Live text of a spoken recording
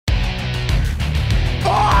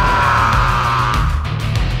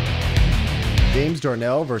James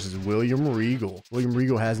Darnell versus William Regal. William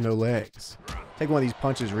Regal has no legs. Take one of these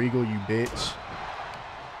punches, Regal, you bitch.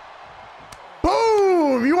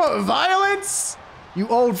 Boom! You want violence? You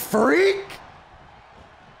old freak?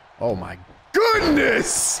 Oh my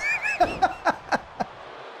goodness!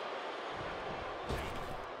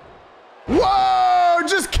 Whoa!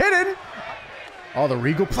 Just kidding! Oh, the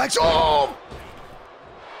Regal Plex. Oh!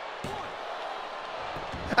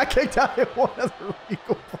 I kicked out at one of the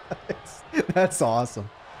Regal Plex. That's awesome.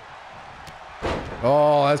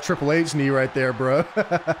 Oh, that's Triple H knee right there, bro.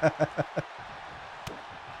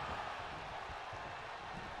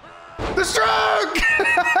 The stroke!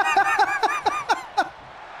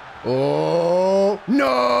 Oh,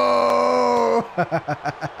 no!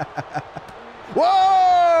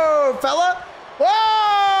 Whoa, fella!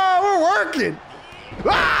 Whoa, we're working!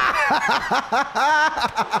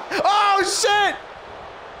 Oh, shit!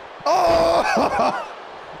 Oh!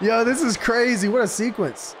 Yo, this is crazy. What a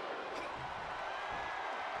sequence.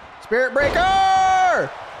 Spirit breaker!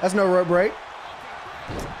 That's no rope break.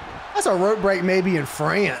 That's a rope break maybe in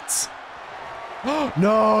France.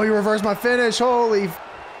 No, you reversed my finish. Holy.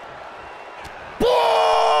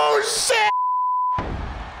 Oh, shit!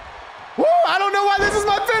 Woo, I don't know why this is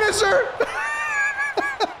my finisher.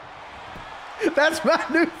 That's my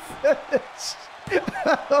new finish.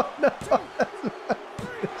 I don't know. That's my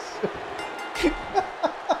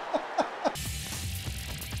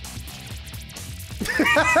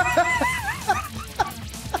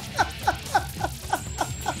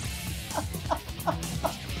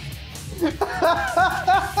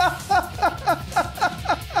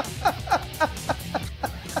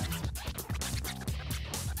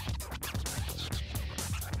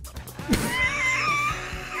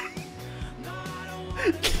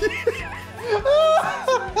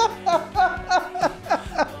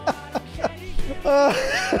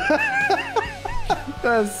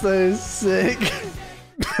That's so sick.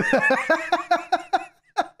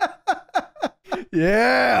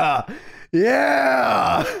 Yeah.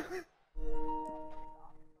 Yeah.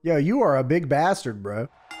 Yo, you are a big bastard, bro.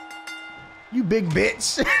 You big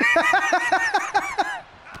bitch.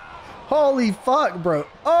 Holy fuck, bro.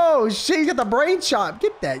 Oh, shit, he's got the brain chop.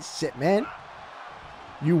 Get that shit, man.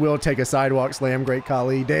 You will take a sidewalk slam, Great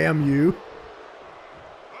Khali. Damn you.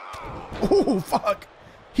 Oh, fuck.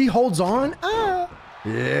 He holds on? Ah.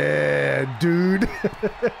 Yeah, dude.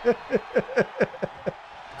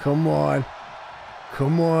 Come on.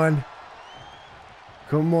 Come on.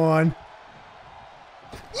 Come on.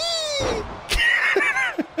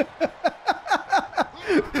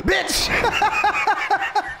 Bitch!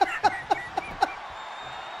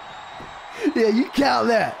 Yeah, you count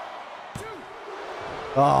that.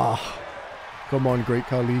 Oh, come on, Great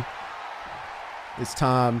Khali. It's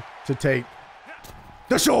time to take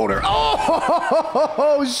the shoulder.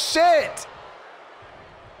 Oh, shit!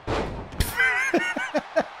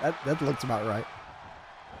 that looks about right.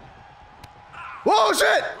 Whoa,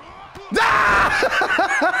 shit! Ah!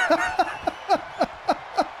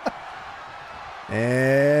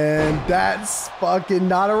 And that's fucking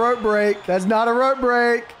not a rope break. That's not a rope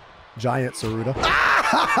break. Giant Saruda.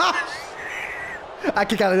 Ah! I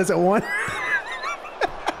kick out of this at one.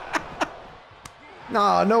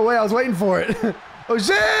 No, no way. I was waiting for it. Oh,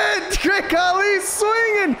 shit! Great Khali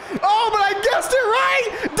swinging. Oh, but I guessed it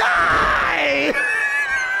right. Die!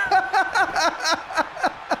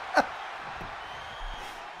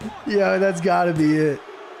 Yo, that's gotta be it.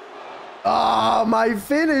 Oh, my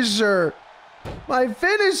finisher. My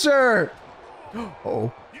finisher.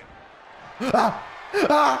 Oh. Ah!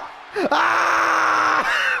 Ah! Ah!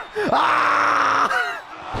 Ah!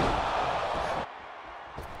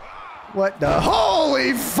 What the?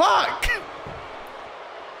 Holy fuck!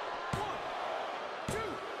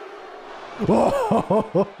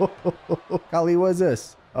 Whoa! Khali, what is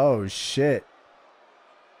this? Oh shit.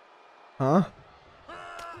 Huh?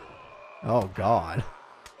 Oh god.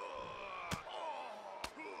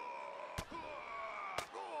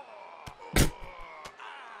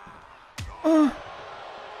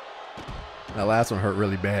 That last one hurt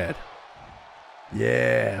really bad.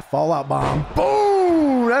 Yeah, fallout bomb.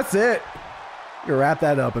 Boom! That's it. You can wrap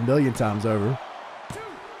that up a million times over.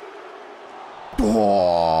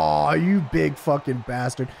 Oh, you big fucking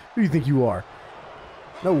bastard. Who do you think you are?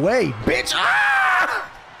 No way, bitch! Ah!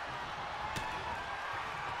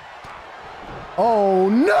 Oh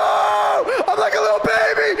no! I'm like a little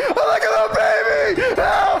baby! I'm like a little baby!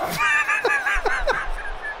 Help!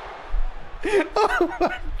 Oh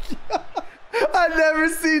my god! I've never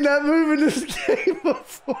seen that move in this game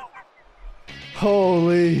before.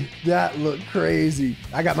 Holy, that looked crazy.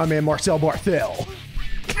 I got my man Marcel Barthel.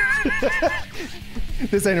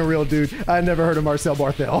 This ain't a real dude. I never heard of Marcel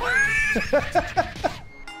Barthel.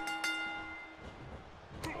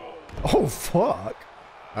 Oh, fuck.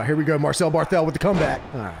 All right, here we go. Marcel Barthel with the comeback.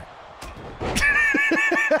 All right.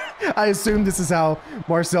 I assume this is how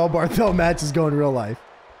Marcel Barthel matches go in real life.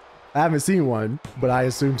 I haven't seen one, but I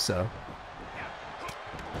assume so.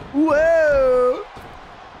 Whoa!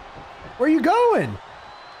 Where are you going?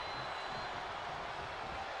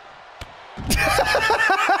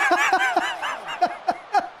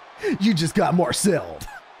 You just got Marcel.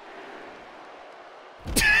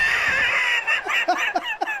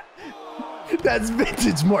 That's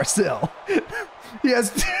vintage Marcel. He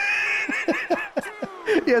has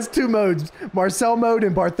two modes, Marcel mode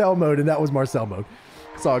and Barthel mode, and that was Marcel mode.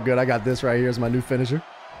 It's all good. I got this right here as my new finisher.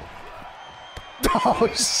 Oh,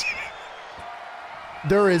 shit.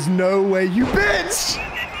 There is no way, you bitch!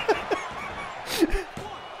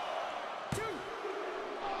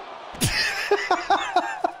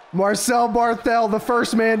 Marcel Barthel, the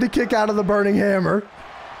first man to kick out of the burning hammer.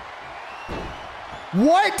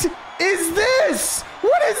 What is this?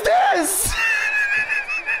 What is this?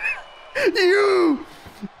 You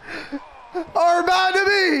are about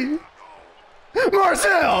to be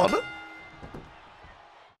Marcel.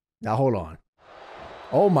 Now hold on.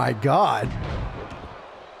 Oh my God.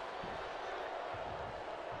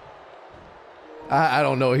 I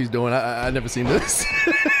don't know what he's doing. I never seen this.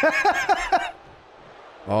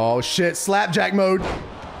 Oh shit, Slapjack mode.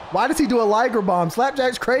 Why does he do a Liger bomb?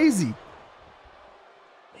 Slapjack's crazy.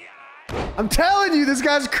 I'm telling you, this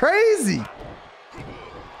guy's crazy.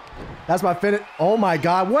 That's my finish. Oh my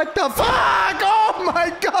God, what the fuck? Oh my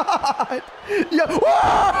God. Yo,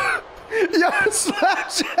 whoa! Yo,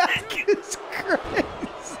 Slapjack is crazy.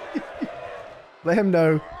 Let him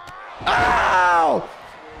know. Ow!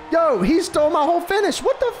 Yo, he stole my whole finish.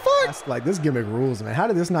 What the fuck? That's like, this gimmick rules, man. How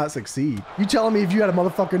did this not succeed? You telling me if you had a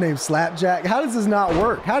motherfucker named Slapjack, how does this not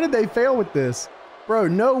work? How did they fail with this? Bro,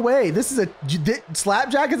 no way. This is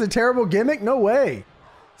Slapjack is a terrible gimmick? No way.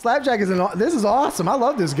 Slapjack is this is awesome. I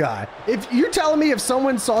love this guy. If you're telling me if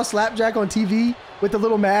someone saw Slapjack on TV with the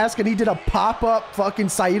little mask and he did a pop-up fucking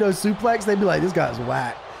Saito suplex, they'd be like, this guy's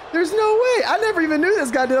whack. There's no way. I never even knew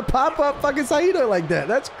this guy did a pop-up fucking Saito like that.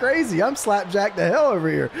 That's crazy. I'm Slapjack the hell over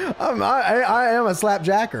here. I am a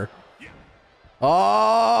Slapjacker.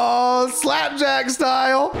 Oh, Slapjack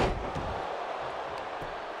style.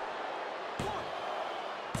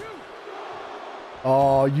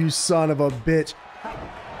 Oh, you son of a bitch.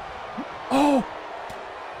 Oh.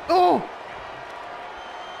 Oh.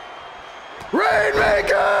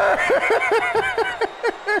 Rainmaker.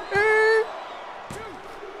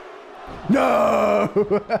 No!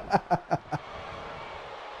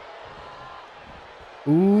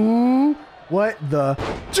 Ooh, what the?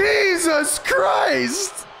 Jesus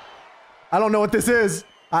Christ! I don't know what this is.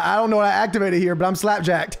 I don't know what I activated here, but I'm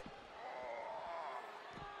Slapjacked.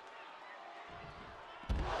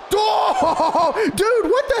 Oh,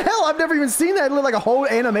 dude, what the hell? I've never even seen that. It looked like a whole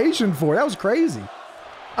animation for it. That was crazy.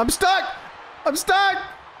 I'm stuck. I'm stuck.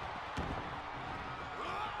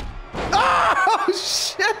 Oh,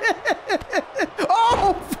 shit!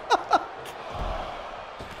 Oh, fuck!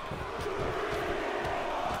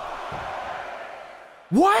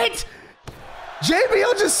 What?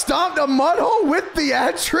 JBL just stomped a mud hole with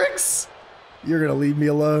theatrics? You're gonna leave me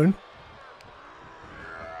alone.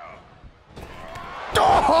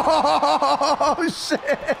 Oh,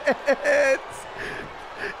 shit!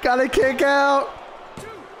 Gotta kick out.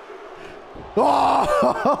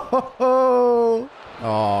 Oh!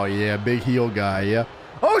 Oh, yeah, big heel guy, yeah.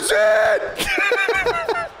 Oh, shit!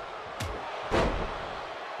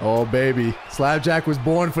 Oh, baby. Slapjack was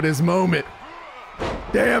born for this moment.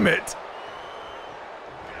 Damn it.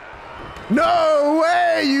 No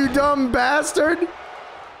way, you dumb bastard!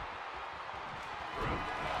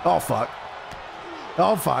 Oh, fuck.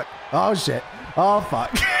 Oh, fuck. Oh, shit. Oh,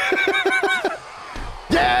 fuck.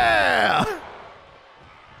 Yeah!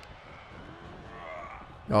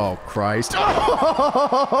 Oh, Christ.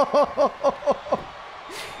 Oh!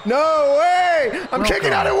 No way! I'm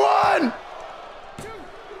kicking out at one!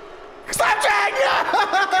 Slapjack!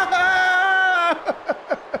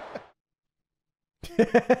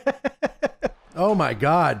 Oh my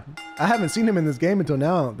God. I haven't seen him in this game until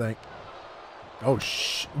now, I don't think. Oh,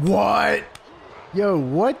 what? Yo,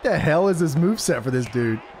 what the hell is this moveset for this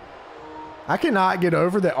dude? I cannot get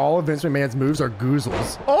over that all of Vince McMahon's moves are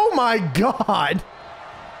goozles. Oh my God!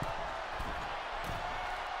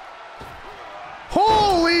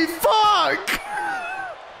 Holy fuck!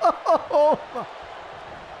 Oh,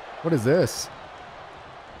 what is this?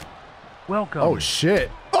 Welcome. Oh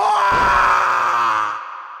shit. Ah!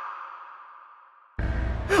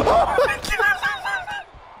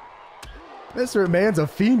 Mr. McMahon's a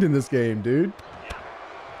fiend in this game, dude.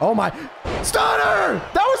 Oh my. Stunner!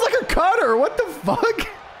 That was like a cutter. What the fuck?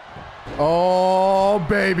 Oh,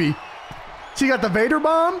 baby. She got the Vader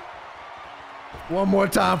bomb? One more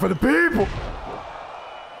time for the people.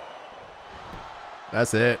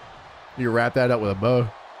 That's it. You can wrap that up with a bow.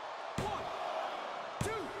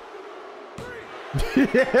 1, 2, 3.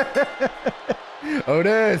 Yeah.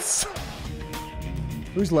 Otis.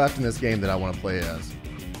 Who's left in this game that I want to play as?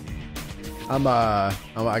 I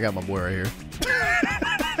got my boy right here.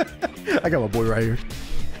 I got my boy right here.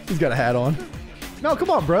 He's got a hat on. No, come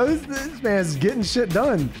on, bro. This man's getting shit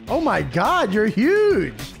done. Oh my God, you're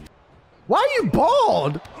huge. Why are you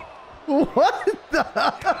bald? What the?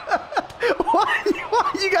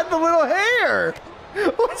 Why you got the little hair?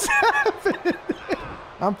 What's happening?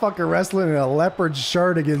 I'm fucking wrestling in a leopard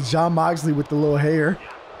shirt against Jon Moxley with the little hair.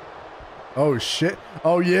 Oh shit.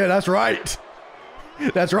 Oh yeah, that's right.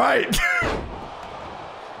 That's right.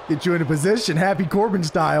 Get you in a position, Happy Corbin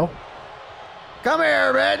style. Come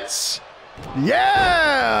here, bitch.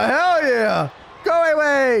 Yeah, hell yeah. Go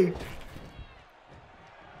away.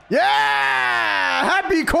 Yeah,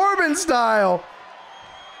 Happy Corbin style.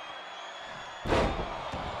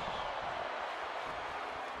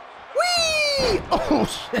 Whee! Oh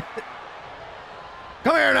shit.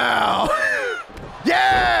 Come here now.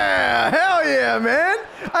 Yeah, hell yeah, man.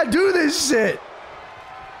 I do this shit.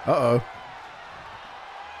 Uh-oh.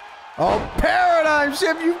 Oh, paradigm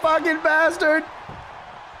shift, you fucking bastard.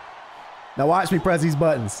 Now watch me press these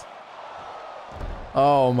buttons.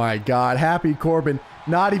 Oh my God, Happy Corbin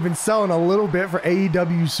not even selling a little bit for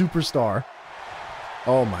AEW Superstar.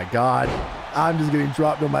 Oh my God. I'm just getting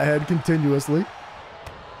dropped on my head continuously.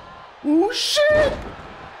 Ooh, shit.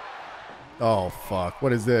 Oh, fuck.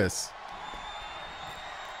 What is this?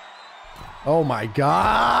 Oh my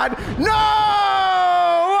God.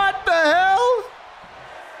 No! What the hell?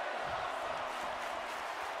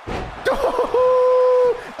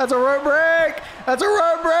 That's a rope break. That's a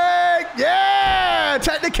rope break. Yeah!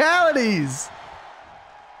 Technicalities.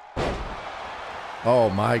 Oh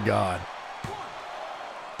my God.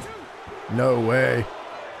 No way.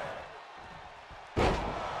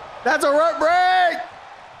 That's a rope break.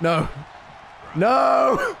 No.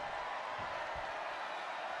 No.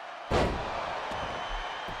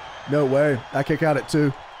 No way. I kick out at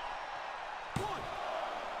 2.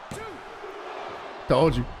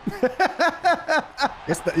 Told you.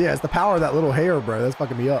 It's the power of that little hair, bro. That's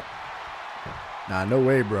fucking me up. Nah, no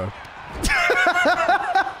way, bro.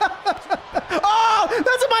 Oh,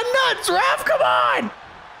 that's in my nuts, Ralph. Come on.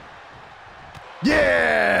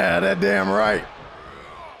 Yeah, that damn right.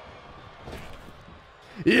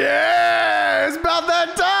 Yeah, it's about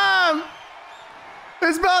that time.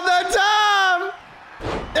 It's about that time.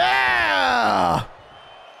 Yeah.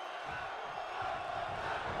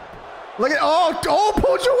 Look at, oh,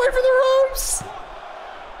 pulled you away from the ropes.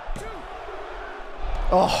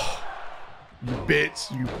 Oh, you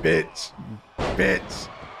bitch, you bitch, you bitch.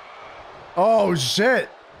 Oh, shit.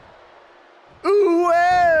 Ooh,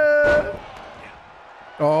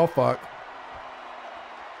 oh, fuck.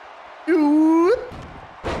 Ooh.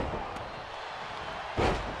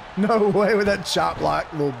 No way with that chop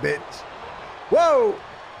block, little bitch. Whoa.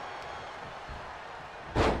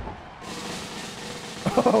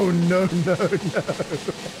 Oh, no, no, no.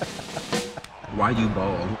 Why you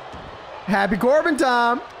bald? Happy Corbin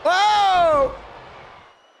time. Whoa.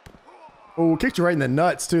 Oh, kicked you right in the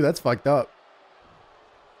nuts, too. That's fucked up.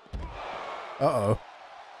 Uh-oh.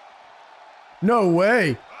 No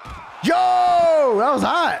way. Yo, that was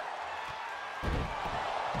hot.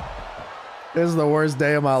 This is the worst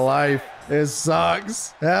day of my life. It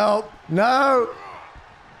sucks. Help. No.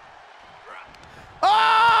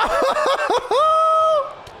 Oh!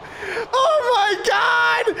 Oh my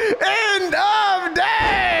God. End of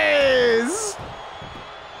days.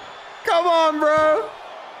 Come on, bro.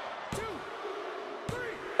 2, 3.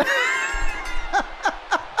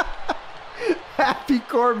 Happy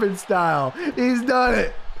Corbin style. He's done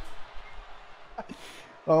it.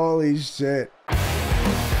 Holy shit.